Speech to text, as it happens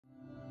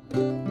Hi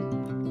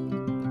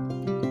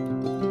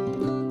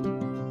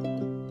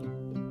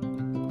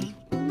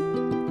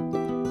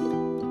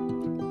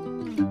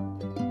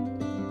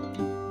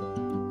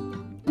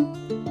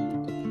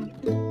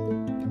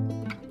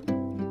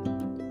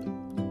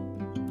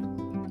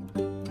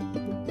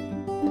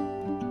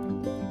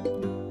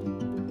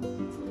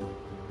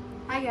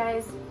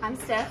guys, I'm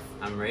Steph.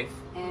 I'm Rafe.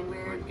 And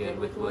we're good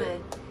with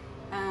wood.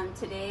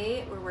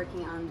 Today we're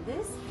working on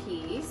this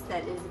piece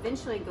that is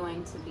eventually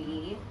going to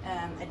be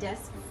a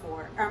desk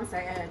for,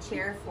 a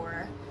chair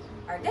for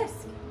our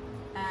desk.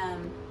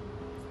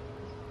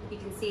 You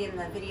can see in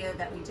the video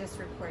that we just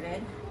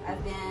recorded,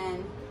 I've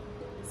been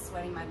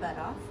sweating my butt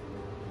off,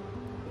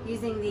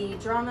 using the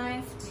draw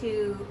knife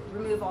to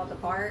remove all the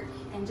bark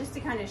and just to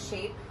kind of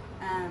shape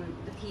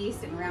the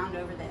piece and round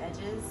over the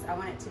edges. I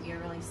want it to be a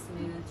really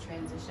smooth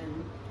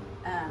transition,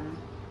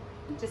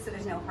 just so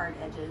there's no hard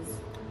edges.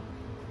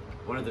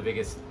 One of the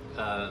biggest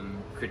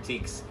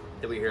critiques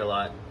that we hear a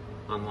lot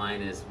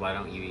online is, why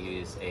don't you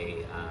use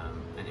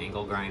an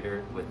angle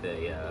grinder with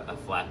a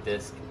flat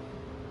disc?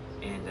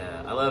 And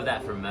I love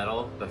that for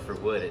metal, but for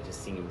wood it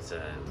just seems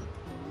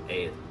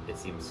it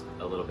seems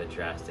a little bit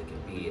drastic,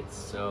 and B, it's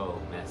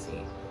so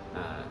messy.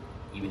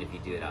 Even if you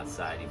do it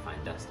outside, you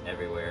find dust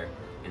everywhere.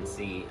 And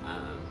C,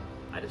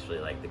 I just really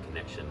like the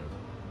connection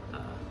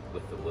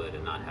with the wood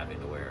and not having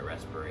to wear a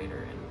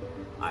respirator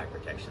and eye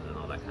protection and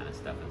all that kind of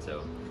stuff. And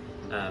so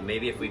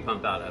maybe if we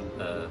pump out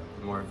a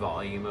more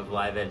volume of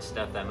live edge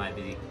stuff, that might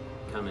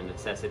become a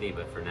necessity,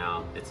 but for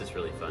now it's just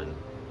really fun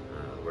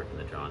working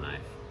the draw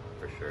knife,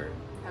 for sure.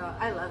 Oh,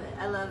 I love it.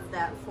 I love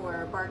that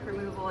for bark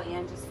removal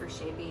and just for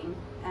shaping.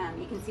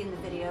 You can see in the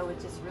video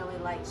with just really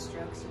light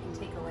strokes, you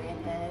can take away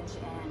an edge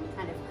and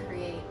kind of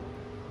create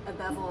a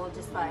bevel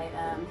just by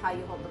how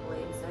you hold the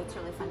blade. So it's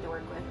really fun to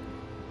work with.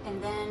 And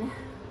then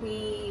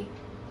we're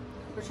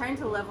trying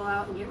to level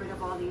out and get rid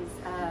of all these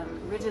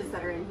ridges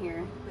that are in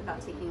here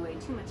without taking away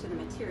too much of the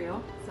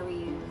material. So we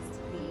used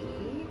the,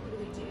 what did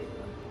we do?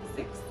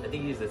 6? I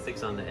think you use the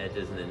 6 on the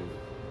edges, and then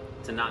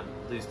to not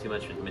lose too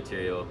much of the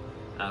material,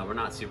 we're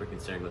not super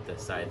concerned with the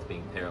sides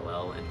being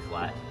parallel and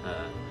flat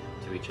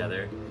to each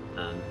other.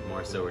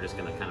 More so we're just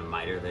going to kind of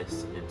miter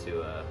this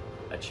into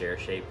a chair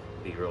shape,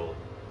 be real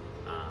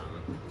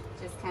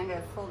just kind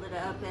of fold it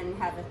up and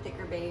have a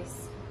thicker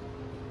base.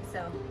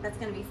 So that's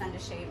going to be fun to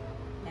shape,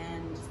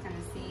 and just kind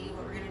of see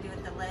what we're going to do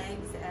with the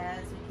legs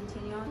as we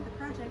continue on with the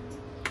project.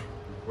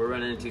 We're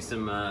running into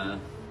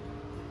some,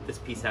 this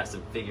piece has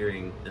some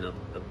figuring in a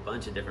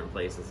bunch of different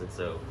places, and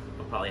so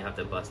we'll probably have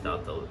to bust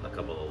out a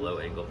couple of low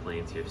angle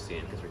planes here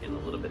soon, because we're getting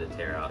a little bit of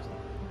tear out.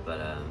 But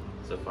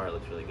so far it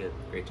looks really good.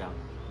 Great job.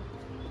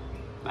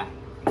 Bye.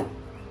 Bye.